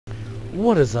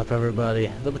What is up,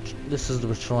 everybody? This is the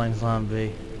Patrolling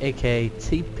Zombie, aka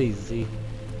TPZ,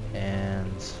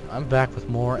 and I'm back with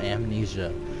more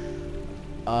Amnesia.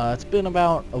 It's been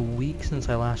about a week since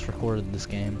I last recorded this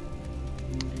game.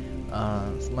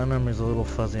 So my memory's a little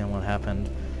fuzzy on what happened,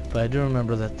 but I do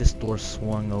remember that this door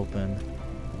swung open.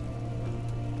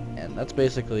 And that's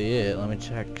basically it. Let me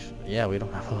check. Yeah, we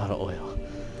don't have a lot of oil.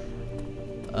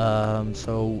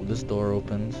 So this door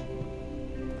opened.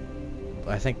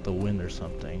 I think the wind or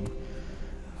something.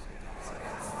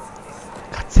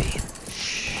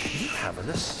 Cutscene. You have an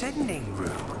ascending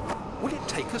room. Will it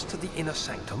take us to the inner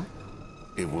sanctum?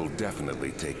 It will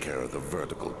definitely take care of the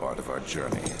vertical part of our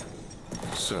journey.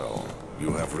 So,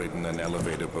 you have ridden an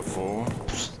elevator before?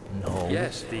 No.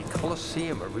 Yes, the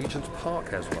Colosseum at Regent's Park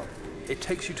has one. It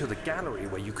takes you to the gallery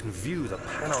where you can view the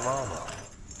panorama.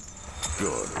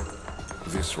 Good.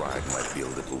 This ride might be a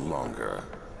little longer,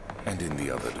 and in the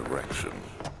other direction.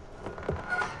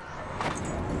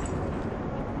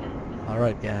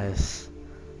 Alright, guys.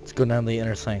 Let's go down the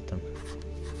inner sanctum.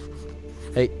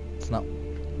 Hey, it's not...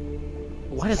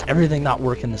 Why does everything not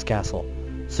work in this castle?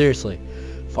 Seriously.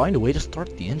 Find a way to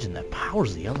start the engine that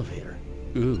powers the elevator.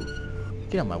 Ooh.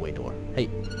 Get out my way, door. Hey.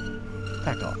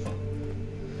 Back off.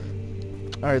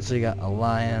 Alright, so you got a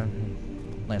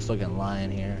lion. Nice looking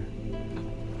lion here.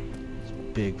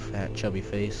 Big, fat, chubby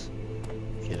face.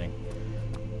 Kidding.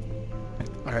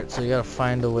 Alright, so you gotta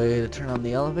find a way to turn on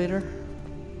the elevator.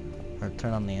 Or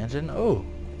turn on the engine. Oh!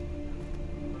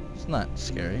 It's not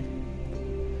scary.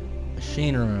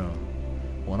 Machine room.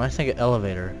 When I think of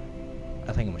elevator,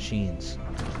 I think of machines.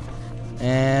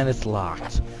 And it's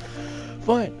locked.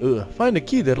 Find a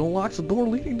key that unlocks the door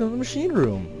leading to the machine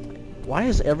room. Why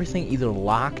is everything either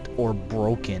locked or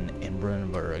broken in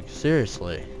Brunenburg?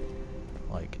 Seriously.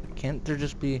 Like, can't there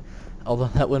just be... Although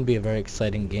that wouldn't be a very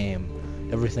exciting game.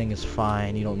 Everything is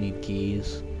fine, you don't need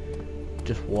keys.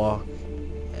 Just walk.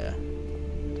 Yeah.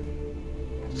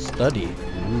 Study.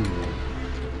 Ooh.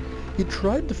 You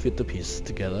tried to fit the pieces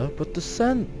together, but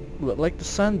like the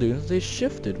sand dunes, they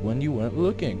shifted when you weren't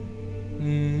looking.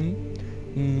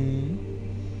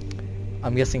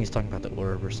 I'm guessing he's talking about the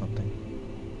orb or something.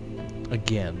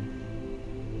 Again.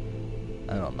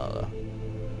 I don't know though.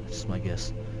 It's just my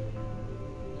guess.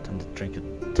 Time to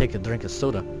take a drink of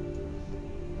soda.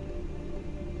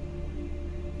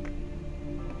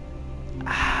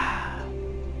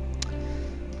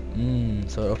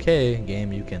 So okay,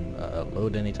 game, you can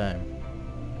load anytime.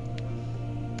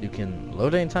 You can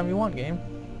load anytime you want, game.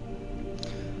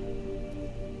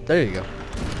 There you go.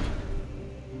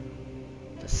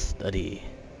 The study.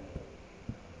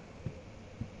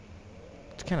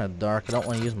 It's kind of dark. I don't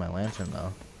want to use my lantern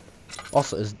though.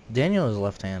 Also, Daniel is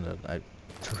left-handed. It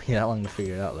took me that long to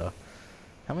figure it out though.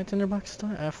 How many tinderboxes do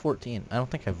I have? 14. I don't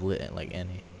think I've lit like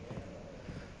any.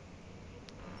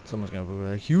 Someone's gonna be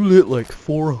like, you lit like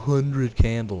 400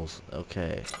 candles.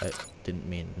 Okay, I didn't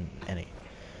mean any.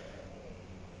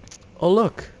 Oh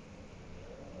look!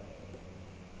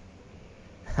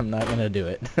 I'm not gonna do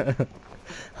it.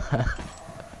 I'll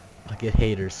get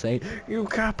haters saying, you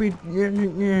copied.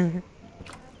 I'm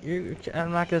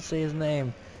not gonna say his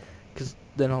name, cause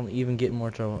then I'll even get in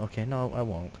more trouble. Okay, no, I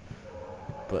won't.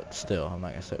 But still, I'm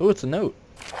not gonna say. Oh, it's a note.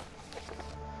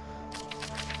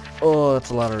 Oh,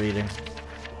 that's a lot of reading.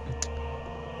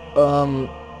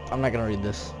 I'm not gonna read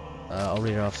this. I'll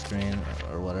read it off screen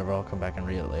or whatever. I'll come back and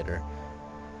read it later.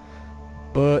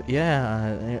 But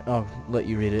yeah, I'll let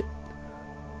you read it.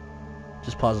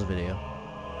 Just pause the video.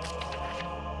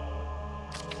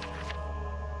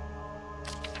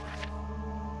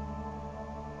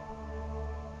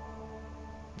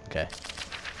 Okay.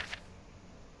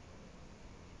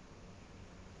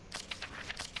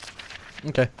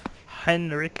 Okay.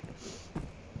 Heinrich.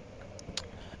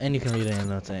 And you can read any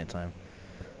notes anytime.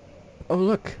 Oh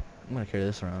look! I'm gonna carry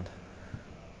this around.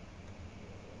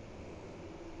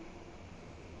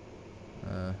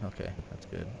 Okay, that's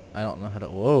good. I don't know how to...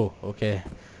 Whoa! Okay.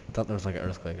 I thought there was like an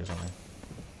earthquake or something.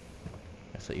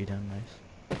 I set you down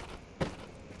nice.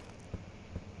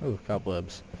 Ooh,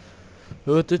 cobwebs.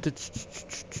 What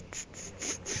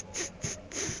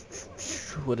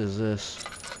is this?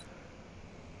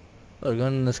 Oh, we're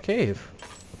going in this cave.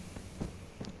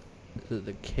 Is it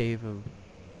the cave of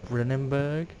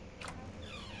Brunenburg?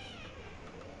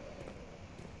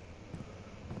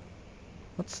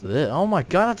 What's this? Oh my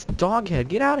god, that's Doghead.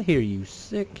 Get out of here, you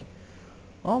sick.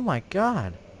 Oh my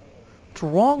god. What's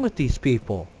wrong with these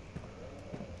people?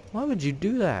 Why would you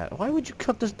do that? Why would you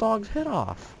cut this dog's head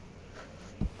off?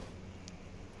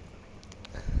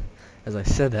 As I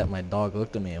said that, my dog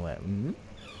looked at me and went,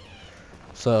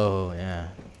 So, yeah.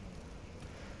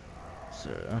 So,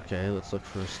 okay, let's look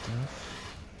for stuff.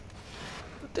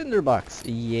 The tinderbox,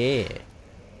 yeah.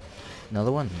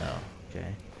 Another one? No.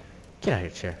 Okay. Get out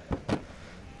of here, chair.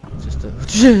 Just a...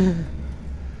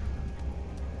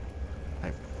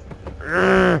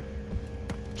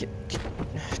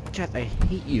 God, I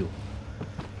hate you.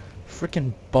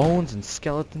 Freaking bones and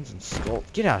skeletons and skulls.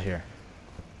 Get out here.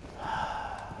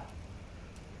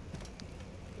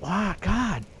 Wow,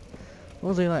 God. What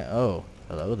was he like? Oh,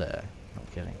 hello there. I'm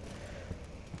kidding.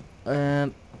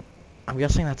 And I'm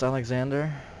guessing that's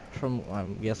Alexander.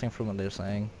 I'm guessing from what they're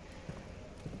saying.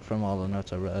 From all the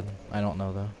notes I read. I don't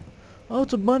know though. Oh,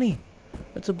 it's a bunny.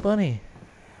 It's a bunny.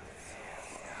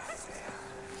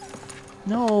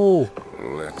 No.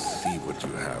 Let's see what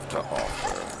you have to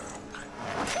offer.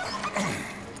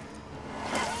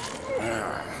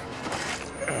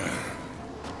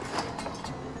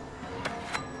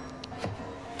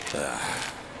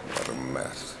 What a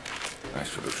mess. I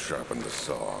should have sharpened the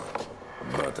saw.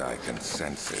 But I can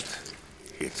sense it.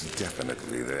 It's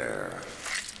definitely there.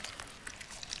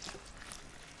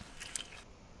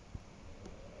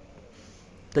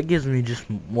 That gives me just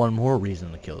one more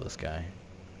reason to kill this guy.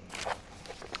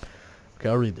 Okay,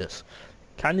 I'll read this.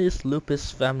 Canis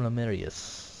lupus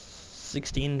familiarius,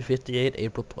 1658,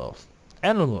 April 12th.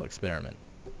 Animal experiment.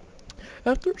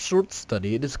 After a short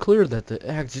study, it is clear that the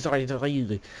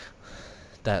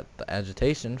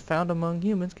agitation found among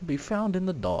humans can be found in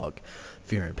the dog.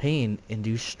 Fear and pain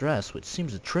induce stress, which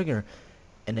seems to trigger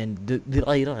an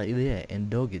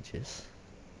endogenous,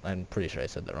 I'm pretty sure I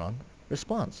said that wrong,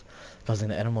 response, causing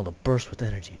the animal to burst with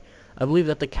energy. I believe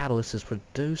that the catalyst is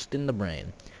produced in the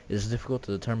brain. It is difficult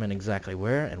to determine exactly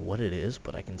where and what it is,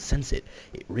 but I can sense it.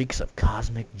 It reeks of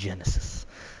cosmic genesis.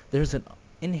 There's an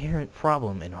inherent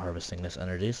problem in harvesting this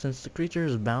energy, since the creature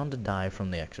is bound to die from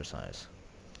the exercise.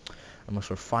 I must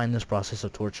refine this process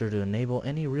of torture to enable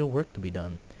any real work to be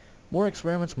done. More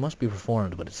experiments must be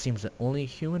performed, but it seems that only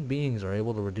human beings are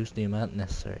able to reduce the amount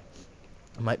necessary.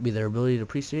 It might be their ability to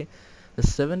appreciate the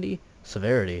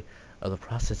severity of the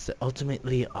process that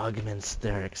ultimately augments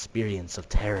their experience of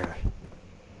terror.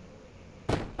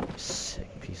 Sick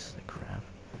pieces of crap.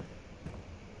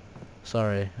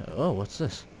 Sorry. Oh, what's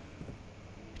this?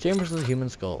 Chambers of the human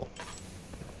skull.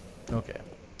 Okay.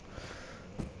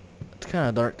 It's kind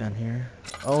of dark down here.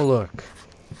 Oh, look.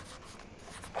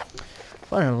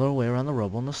 Finding a little way around the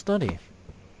rubble in the study.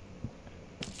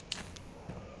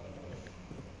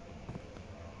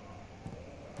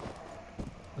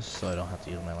 So I don't have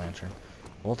to use my lantern.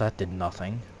 Well, that did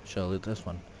nothing. Shall I loot this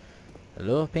one?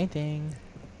 Hello, painting.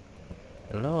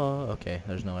 Hello. Okay,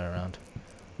 there's no way around.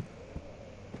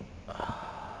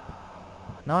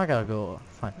 Now I gotta go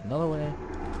find another way.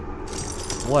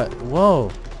 What? Whoa!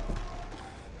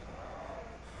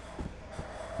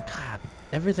 God,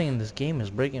 everything in this game is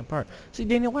breaking apart. See,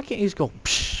 Daniel, why can't you just go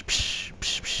psh, psh,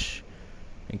 psh, psh,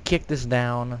 and kick this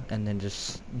down and then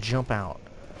just jump out?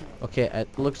 Okay,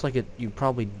 it looks like you'd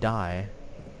probably die,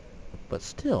 but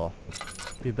still,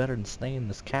 it'd be better than staying in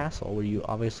this castle where you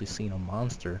obviously seen a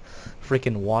monster,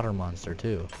 freaking water monster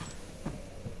too.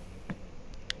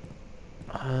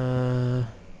 I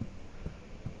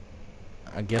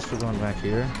guess we're going back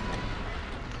here.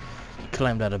 He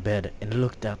climbed out of bed and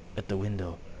looked out at the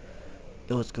window.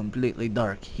 It was completely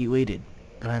dark. He waited,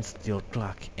 glanced at the old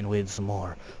clock, and waited some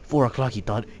more. 4 o'clock, he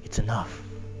thought. It's enough.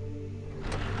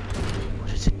 What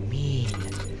does it mean?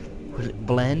 Will it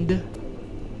blend?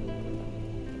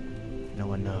 No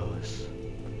one knows.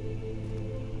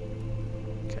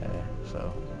 Okay,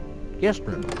 so guest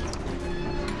room.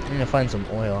 I'm gonna find some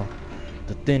oil.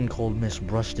 The thin, cold mist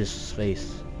brushed his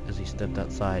face as he stepped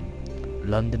outside.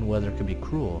 London weather could be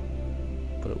cruel,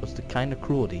 but it was the kind of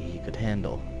cruelty he could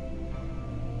handle.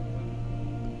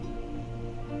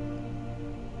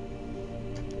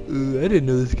 I didn't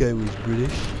know this guy was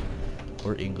British.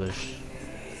 Or English.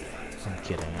 I'm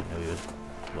kidding, I know he was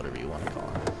whatever you want to call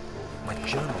him. My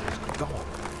journal is gone.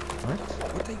 What?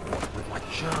 What do they want with my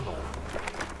journal?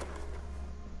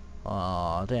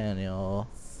 Aw, Daniel.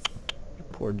 Your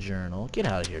poor journal. Get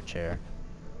out of here, chair.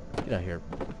 Get out of here.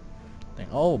 Thing.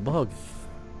 Oh, bug.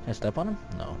 Can I step on him?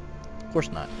 No. Of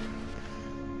course not.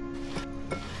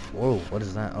 Whoa, what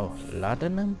is that? Oh,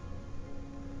 laudanum?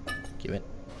 Give it.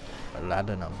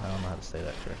 Laudanum. I don't know how to say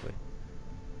that correctly.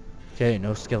 Okay,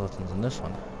 no skeletons in this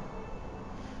one.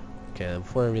 Okay,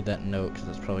 before I read that note, because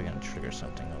that's probably going to trigger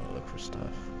something, I'm going to look for stuff.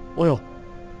 Oil!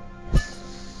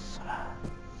 Yes.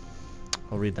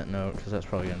 I'll read that note, because that's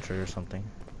probably going to trigger something.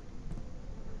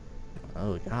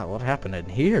 Oh god, what happened in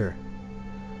here?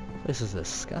 This is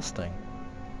disgusting.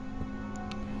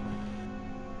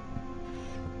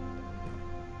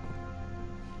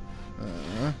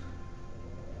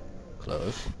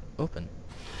 Close. Open.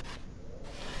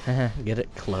 Get it?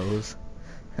 Close.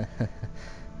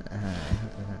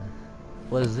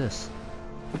 What is this?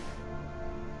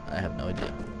 I have no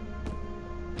idea.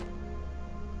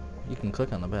 You can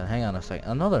click on the bed. Hang on a second.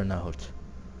 Another note.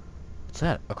 What's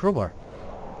that? A crowbar.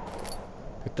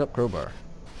 Picked up crowbar.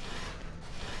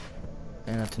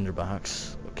 And a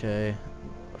tinderbox. Okay.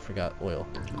 I forgot oil.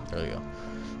 There we go.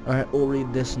 Alright, we'll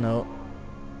read this note.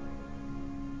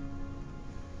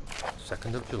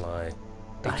 2nd of July,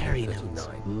 Diary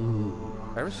 1839. Ooh.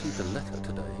 I received a letter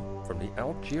today from the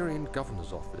Algerian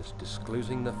governor's office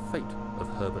disclosing the fate of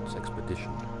Herbert's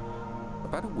expedition.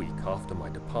 About a week after my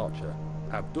departure,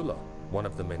 Abdullah, one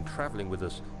of the men traveling with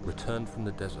us, returned from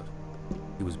the desert.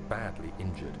 He was badly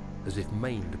injured, as if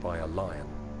maimed by a lion.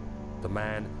 The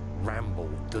man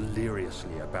rambled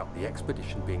deliriously about the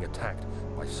expedition being attacked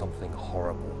by something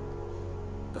horrible.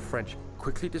 The French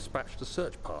quickly dispatched a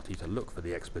search party to look for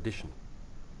the expedition.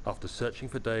 After searching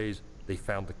for days, they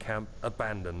found the camp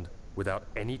abandoned without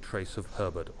any trace of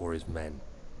Herbert or his men.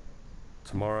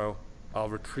 Tomorrow, I'll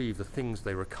retrieve the things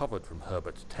they recovered from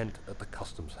Herbert's tent at the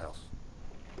customs house.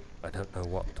 I don't know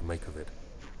what to make of it,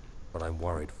 but I'm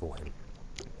worried for him.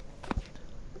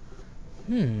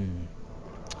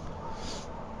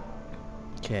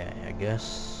 Okay, I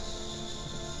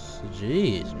guess...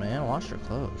 Jeez, man, wash your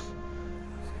clothes.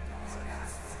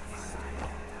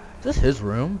 Is this his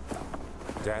room?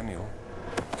 Daniel?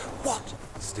 What?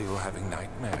 Still having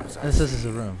nightmares? This is his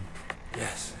room.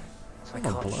 Yes. I Some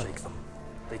can't blood. shake them.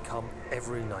 They come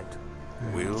every night.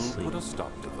 We'll see. put a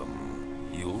stop to them.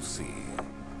 You'll see.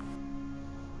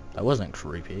 That wasn't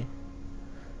creepy.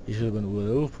 You should have been,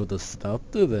 well, put a stop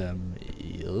to them.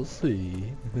 You'll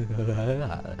see.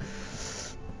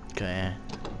 Okay.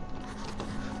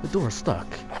 The door's stuck.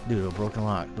 Due to a broken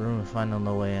lock. The room is finding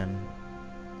no way in.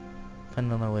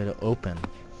 Finding no way to open.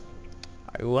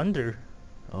 I wonder.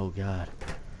 Oh God.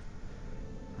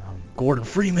 Gordon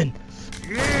Freeman.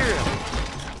 Yeah!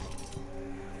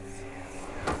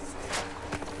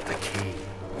 The key.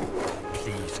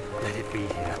 Please, let it be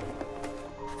here.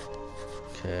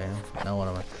 Okay. Now what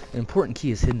am I? An important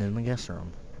key is hidden in the guest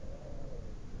room.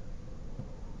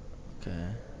 Okay.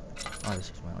 Oh,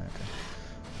 this is my lantern.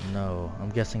 No, I'm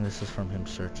guessing this is from him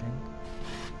searching.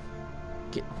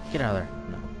 Get out of there.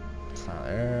 No, it's not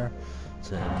there.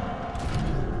 It's in.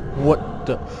 What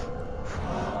the?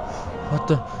 What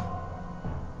the?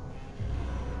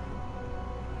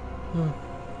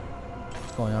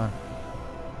 What's going on?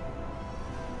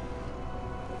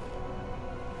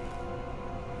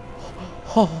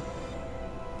 Oh.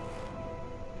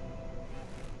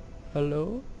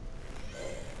 Hello?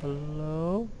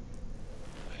 Hello?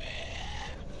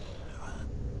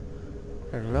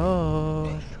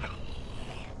 Hello?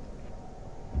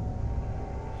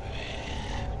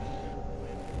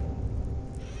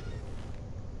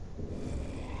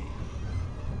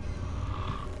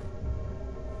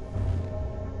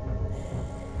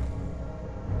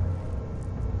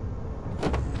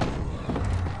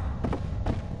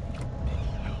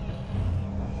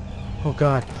 Oh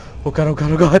God. Oh God, oh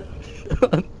God, oh God.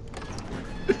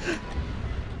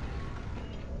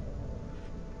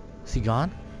 Is he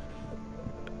gone?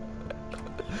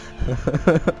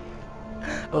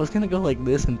 I was gonna go like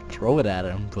this and throw it at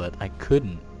him, but I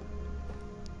couldn't.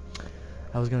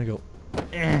 I was gonna go,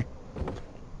 and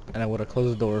I would have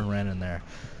closed the door and ran in there.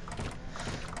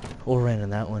 Or ran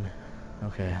in that one.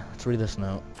 Okay, let's read this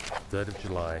note. 3rd of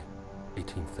July,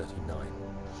 1839.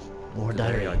 More Today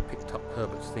I diary. picked up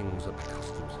Herbert's things at the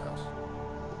customs house.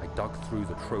 I dug through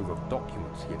the trove of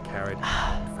documents he had carried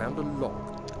and found a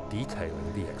log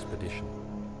detailing the expedition.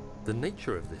 The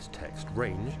nature of this text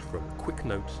ranged from quick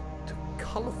notes to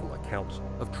colourful accounts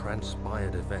of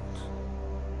transpired events.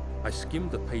 I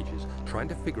skimmed the pages, trying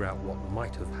to figure out what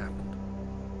might have happened.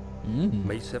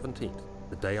 May 17th,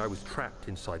 the day I was trapped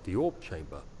inside the orb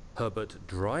chamber, Herbert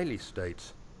dryly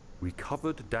states,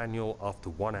 "Recovered Daniel after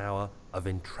 1 hour of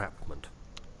entrapment."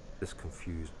 This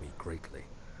confused me greatly.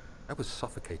 I was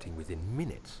suffocating within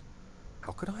minutes.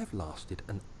 How could I have lasted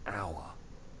an hour?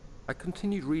 I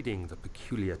continued reading the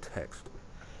peculiar text.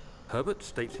 Herbert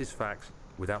states his facts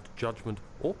without judgment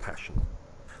or passion,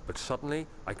 but suddenly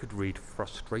I could read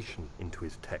frustration into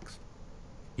his text.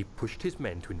 He pushed his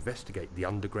men to investigate the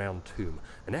underground tomb,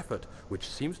 an effort which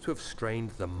seems to have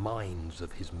strained the minds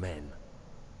of his men.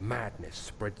 Madness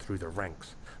spread through the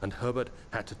ranks, and Herbert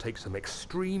had to take some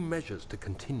extreme measures to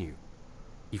continue.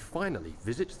 He finally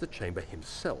visits the chamber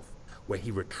himself, where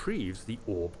he retrieves the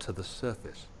orb to the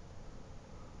surface.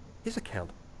 His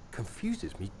account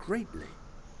confuses me greatly.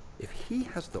 If he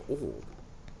has the orb,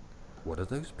 what are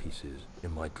those pieces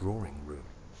in my drawing room?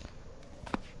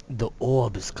 The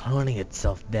orb is cloning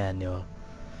itself, Daniel.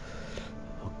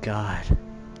 Oh god.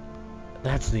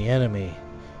 That's the enemy.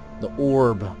 The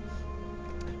orb.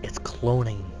 It's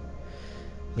cloning.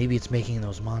 Maybe it's making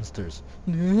those monsters.